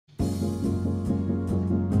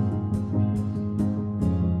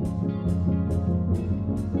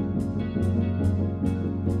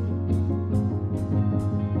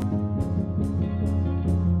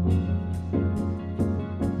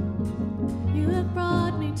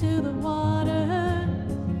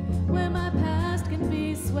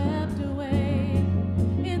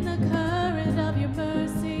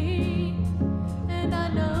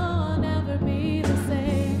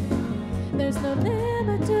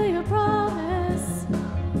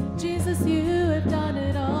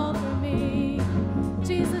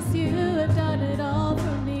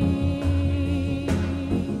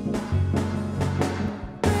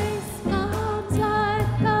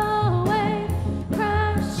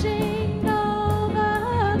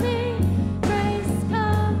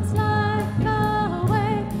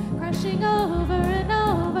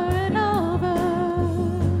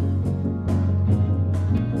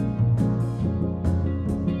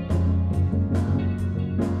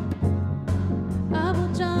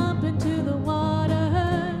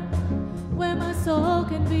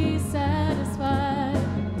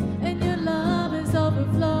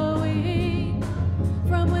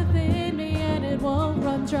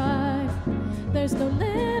run dry. There's no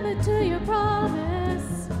limit to your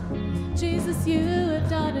promise. Jesus, you have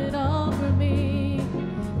done it all for me.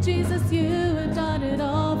 Jesus, you have done it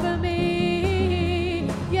all for me.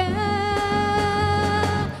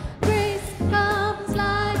 Yeah. Grace comes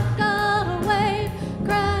like a wave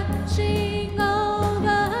crashing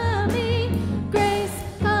over me. Grace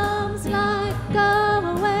comes like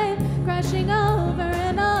a wave crashing over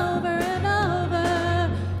and over and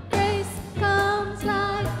over. Grace comes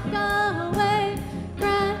like a wave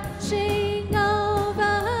crashing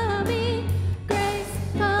over me. Grace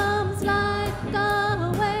comes like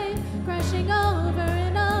a wave crashing over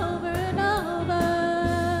and over and over.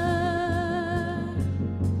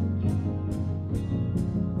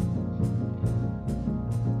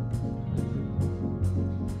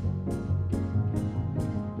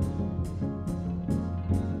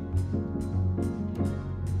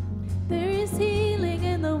 There is healing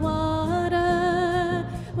in the water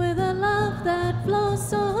with a love that flows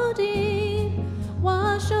so deep.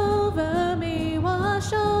 Wash over me,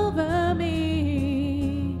 wash over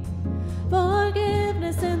me.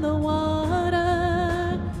 Forgiveness in the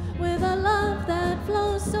water with a love that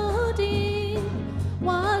flows so deep.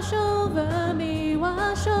 Wash over me,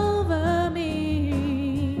 wash over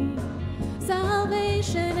me.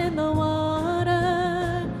 Salvation in the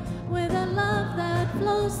water with a love that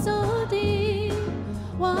flows so deep.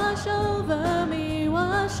 Wash over me,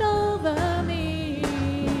 wash over me.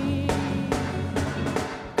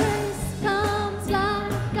 Grace comes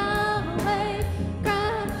like a wave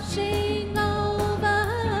crashing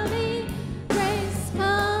over me. Grace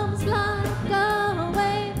comes like a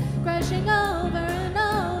wave crashing over and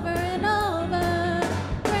over and over.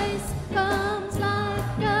 Grace comes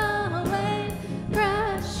like a wave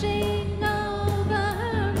crashing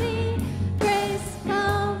over me. Grace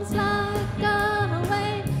comes like a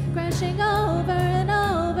wave crashing over and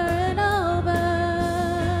over and over.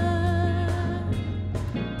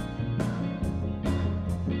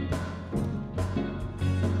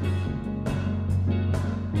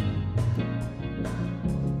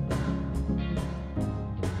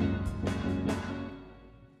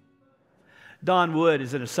 Don Wood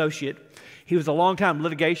is an associate. He was a longtime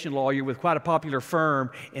litigation lawyer with quite a popular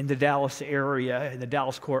firm in the Dallas area, in the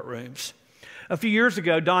Dallas courtrooms. A few years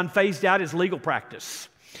ago, Don phased out his legal practice.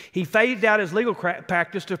 He phased out his legal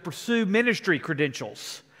practice to pursue ministry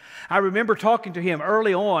credentials. I remember talking to him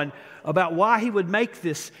early on about why he would make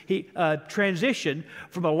this transition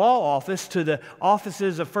from a law office to the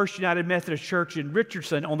offices of First United Methodist Church in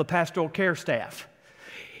Richardson on the pastoral care staff.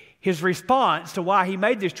 His response to why he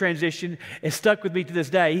made this transition has stuck with me to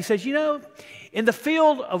this day. He says, you know, in the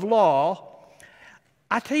field of law,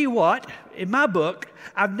 I tell you what, in my book,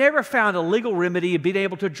 I've never found a legal remedy of being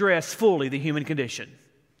able to address fully the human condition.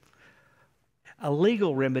 A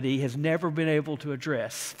legal remedy has never been able to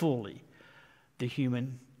address fully the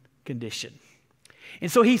human condition.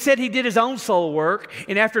 And so he said he did his own soul work,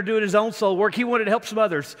 and after doing his own soul work, he wanted to help some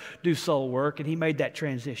others do soul work, and he made that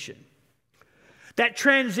transition. That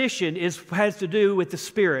transition has to do with the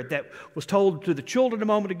Spirit that was told to the children a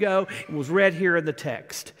moment ago and was read here in the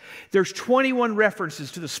text. There's 21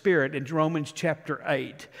 references to the Spirit in Romans chapter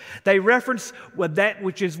 8. They reference that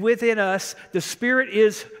which is within us. The Spirit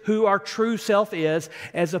is who our true self is,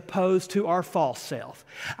 as opposed to our false self.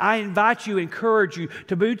 I invite you, encourage you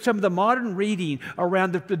to move some of the modern reading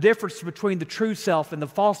around the difference between the true self and the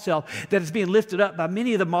false self that is being lifted up by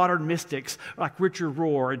many of the modern mystics like Richard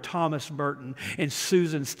Rohr and Thomas Merton and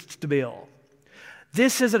Susan Stabile.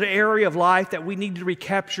 This is an area of life that we need to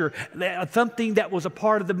recapture, something that was a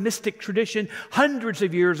part of the mystic tradition hundreds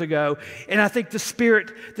of years ago. And I think the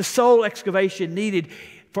Spirit, the soul excavation needed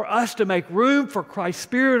for us to make room for Christ's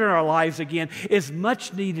Spirit in our lives again is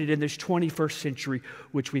much needed in this 21st century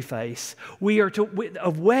which we face. We are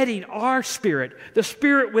wedding our spirit, the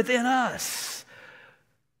Spirit within us,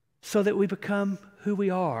 so that we become who we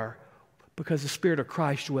are because the Spirit of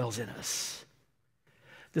Christ dwells in us.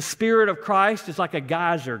 The Spirit of Christ is like a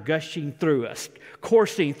geyser gushing through us,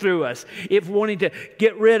 coursing through us. It's wanting to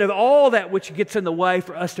get rid of all that which gets in the way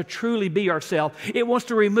for us to truly be ourselves. It wants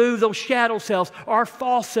to remove those shadow selves, our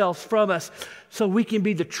false selves from us, so we can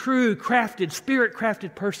be the true, crafted,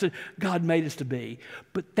 Spirit-crafted person God made us to be.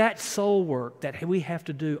 But that soul work that we have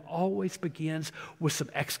to do always begins with some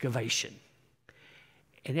excavation.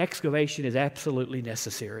 And excavation is absolutely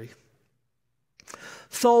necessary.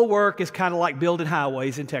 Soul work is kind of like building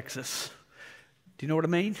highways in Texas. Do you know what I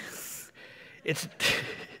mean? It's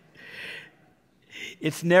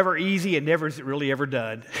never easy and never is it really ever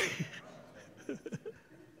done.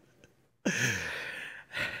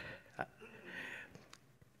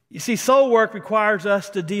 You see, soul work requires us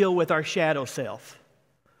to deal with our shadow self.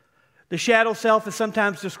 The shadow self is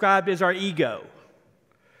sometimes described as our ego.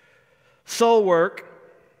 Soul work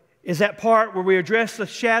is that part where we address the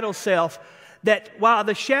shadow self, that while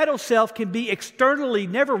the shadow self can be externally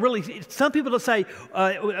never really, some people will say,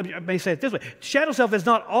 I may say it this way, shadow self is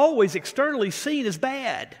not always externally seen as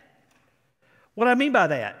bad. What do I mean by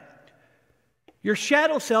that? Your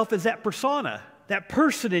shadow self is that persona, that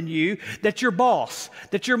person in you, that's your boss,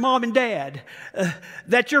 that's your mom and dad,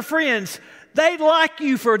 that's your friends. They like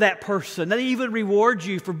you for that person. They even reward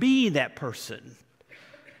you for being that person.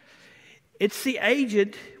 It's the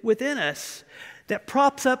agent within us that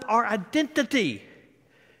props up our identity.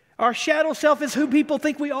 Our shadow self is who people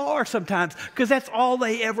think we are sometimes because that's all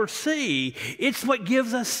they ever see. It's what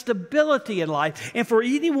gives us stability in life. And for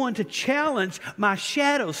anyone to challenge my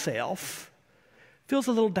shadow self feels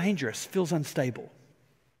a little dangerous, feels unstable.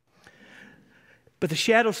 But the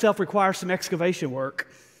shadow self requires some excavation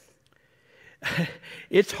work.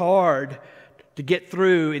 It's hard to get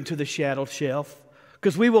through into the shadow self,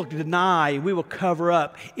 because we will deny, we will cover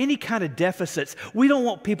up any kind of deficits. We don't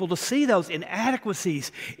want people to see those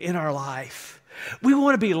inadequacies in our life. We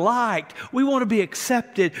want to be liked. We want to be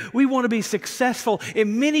accepted. We want to be successful.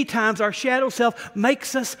 And many times our shadow self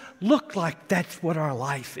makes us look like that's what our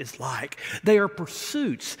life is like. They are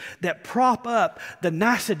pursuits that prop up the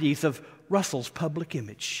niceties of Russell's public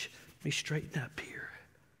image. Let me straighten up here.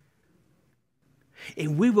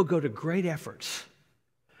 And we will go to great efforts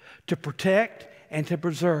to protect and to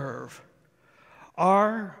preserve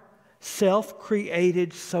our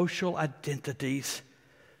self-created social identities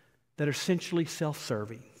that are essentially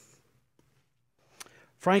self-serving.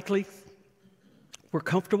 Frankly, we're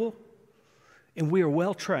comfortable and we are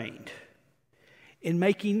well trained in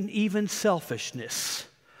making even selfishness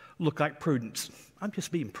look like prudence. I'm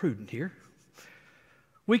just being prudent here.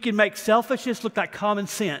 We can make selfishness look like common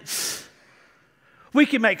sense. We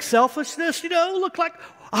can make selfishness, look like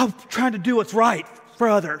I'm trying to do what's right for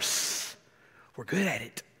others. We're good at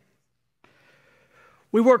it.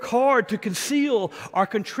 We work hard to conceal our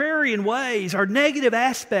contrarian ways, our negative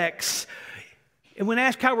aspects. And when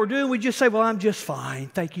asked how we're doing, we just say, well, I'm just fine.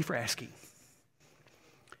 Thank you for asking.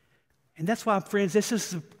 And that's why, friends, this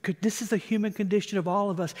is the human condition of all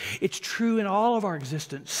of us. It's true in all of our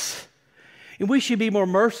existence. And we should be more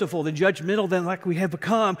merciful than judgmental than like we have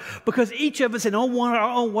become, because each of us in our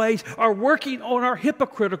own ways are working on our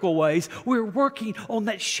hypocritical ways. We're working on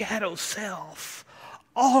that shadow self.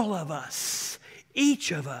 All of us,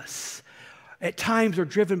 each of us, at times are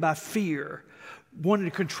driven by fear, wanting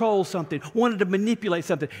to control something, wanting to manipulate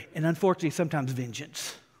something, and unfortunately sometimes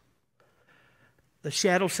vengeance. The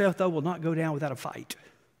shadow self, though, will not go down without a fight.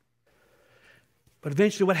 But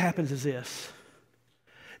eventually what happens is this.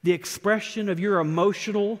 The expression of your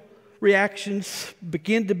emotional reactions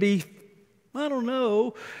begin to be,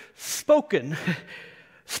 spoken.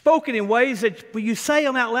 Spoken in ways that when you say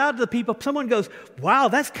them out loud to the people, someone goes, wow,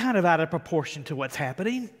 that's kind of out of proportion to what's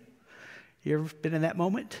happening. You ever been in that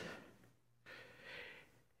moment?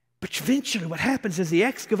 But eventually what happens is the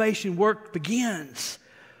excavation work begins.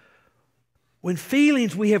 When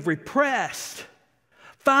feelings we have repressed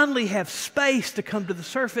finally have space to come to the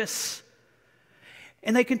surface.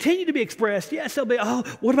 And they continue to be expressed. Yes, they'll be, oh,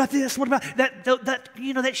 what about this? What about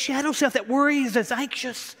that shadow self that worries, that's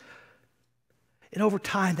anxious. And over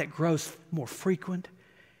time, that grows more frequent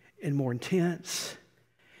and more intense.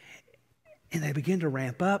 And they begin to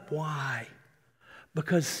ramp up. Why?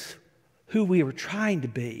 Because who we were trying to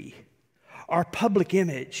be, our public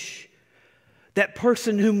image, that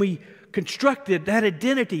person whom we constructed, that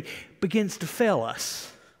identity, begins to fail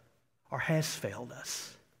us or has failed us.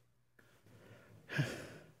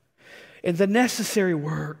 And the necessary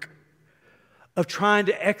work of trying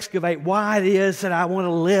to excavate why it is that I want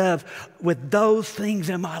to live with those things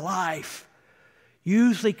in my life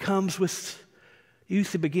usually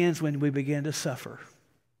begins when we begin to suffer.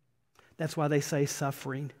 That's why they say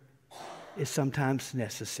suffering is sometimes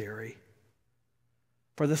necessary.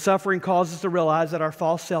 For the suffering causes us to realize that our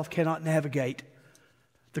false self cannot navigate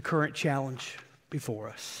the current challenge before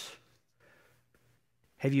us.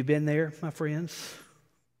 Have you been there, my friends?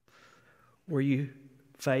 Where you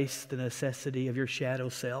face the necessity of your shadow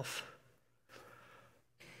self?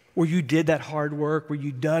 Where you did that hard work, where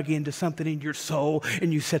you dug into something in your soul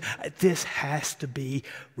and you said, this has to be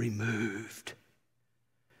removed.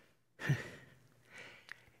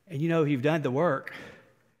 And if you've done the work,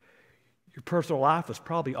 your personal life was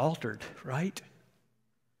probably altered, right?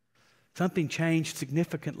 Something changed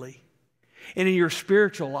significantly. And in your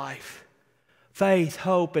spiritual life, faith,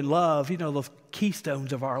 hope, and love, those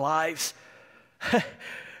keystones of our lives,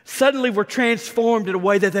 Suddenly we're transformed in a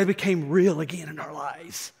way that they became real again in our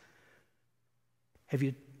lives. Have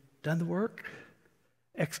you done the work?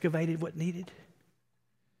 Excavated what needed?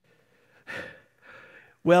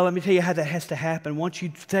 Well, let me tell you how that has to happen. Once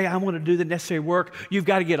you say, I want to do the necessary work, you've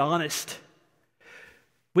got to get honest.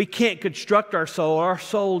 We can't construct our soul. Our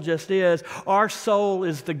soul just is. Our soul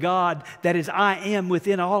is the God that is I am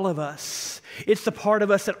within all of us. It's the part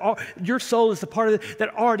of us your soul is the part of it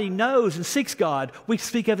that already knows and seeks God. We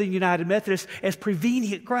speak of the United Methodist as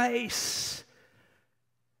prevenient grace.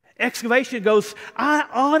 Excavation goes, I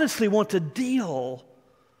honestly want to deal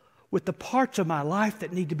with the parts of my life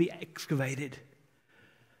that need to be excavated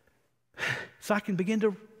so I can begin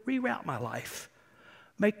to reroute my life,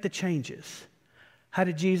 make the changes. How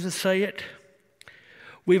did Jesus say it?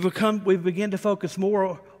 We begin to focus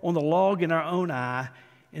more on the log in our own eye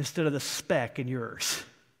instead of the speck in yours.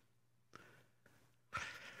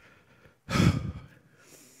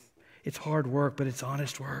 It's hard work, but it's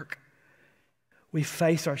honest work. We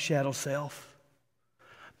face our shadow self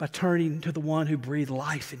by turning to the one who breathed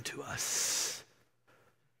life into us.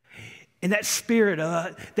 And that spirit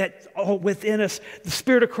that's all within us, the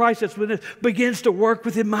Spirit of Christ that's within us, begins to work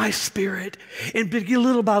within my spirit. And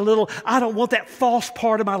little by little, I don't want that false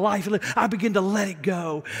part of my life. I begin to let it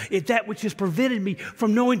go. It's that which has prevented me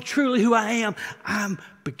from knowing truly who I am. I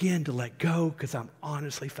begin to let go because I'm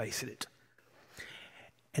honestly facing it.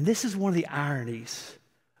 And this is one of the ironies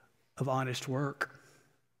of honest work.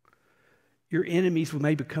 Your enemies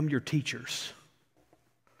may become your teachers.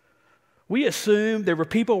 We assume there were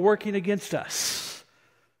people working against us,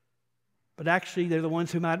 but actually they're the ones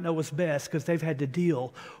who might know us best because they've had to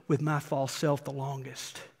deal with my false self the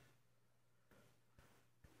longest.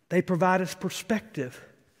 They provide us perspective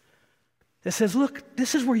that says, look,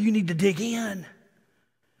 this is where you need to dig in.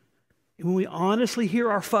 And when we honestly hear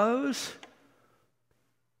our foes,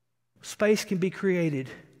 space can be created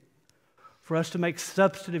for us to make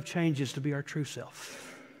substantive changes to be our true self.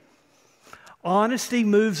 Honesty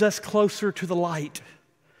moves us closer to the light.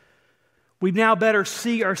 We now better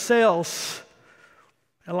see ourselves.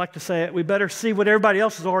 I like to say it, we better see what everybody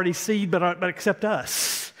else has already seen, but except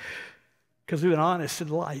us, because we've been honest in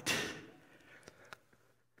the light.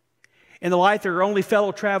 In the light, there are only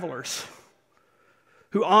fellow travelers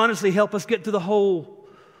who honestly help us get to the whole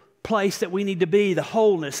place that we need to be, the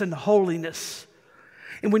wholeness and the holiness.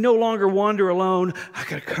 And we no longer wander alone. I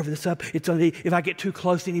got to cover this up. It's only if I get too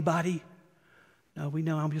close to anybody. No, we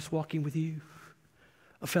know I'm just walking with you,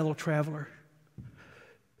 a fellow traveler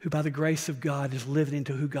who by the grace of God is living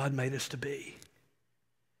into who God made us to be.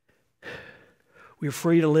 We are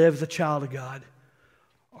free to live as a child of God,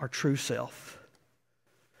 our true self.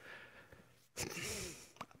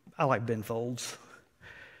 I like Ben Folds.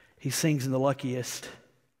 He sings in The Luckiest.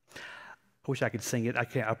 I wish I could sing it.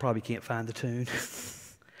 I probably can't find the tune.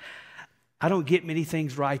 I don't get many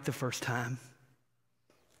things right the first time.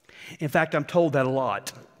 In fact, I'm told that a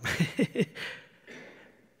lot.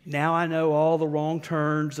 Now I know all the wrong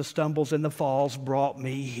turns, the stumbles, and the falls brought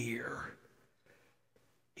me here.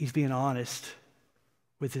 He's being honest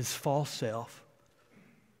with his false self.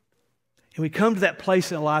 And we come to that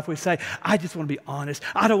place in life where we say, I just want to be honest.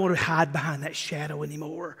 I don't want to hide behind that shadow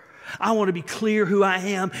anymore. I want to be clear who I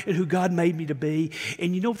am and who God made me to be.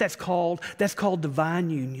 And you know what that's called? That's called divine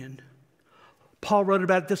union. Paul wrote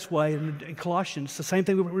about it this way in Colossians, the same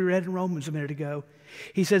thing we read in Romans a minute ago.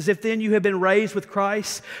 He says, if then you have been raised with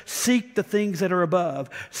Christ, seek the things that are above.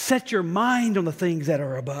 Set your mind on the things that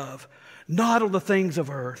are above, not on the things of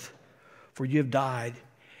earth. For you have died,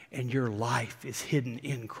 and your life is hidden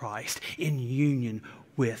in Christ, in union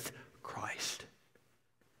with Christ.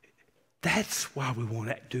 That's why we want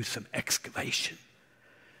to do some excavation,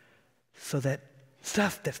 so that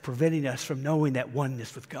stuff that's preventing us from knowing that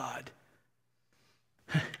oneness with God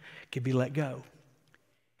can be let go.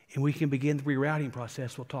 And we can begin the rerouting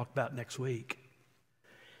process we'll talk about next week.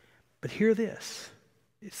 But hear this.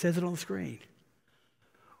 It says it on the screen.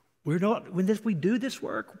 When we do this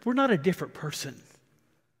work, we're not a different person.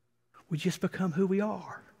 We just become who we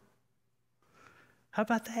are. How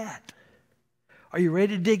about that? Are you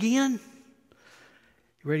ready to dig in?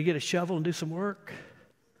 You ready to get a shovel and do some work?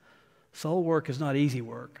 Soul work is not easy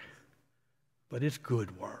work, but it's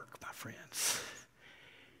good work, my friends.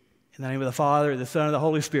 In the name of the Father, the Son, and the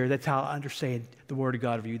Holy Spirit, that's how I understand the Word of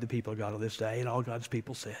God of you, the people of God on this day. And all God's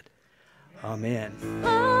people said, Amen.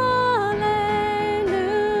 Hallelujah.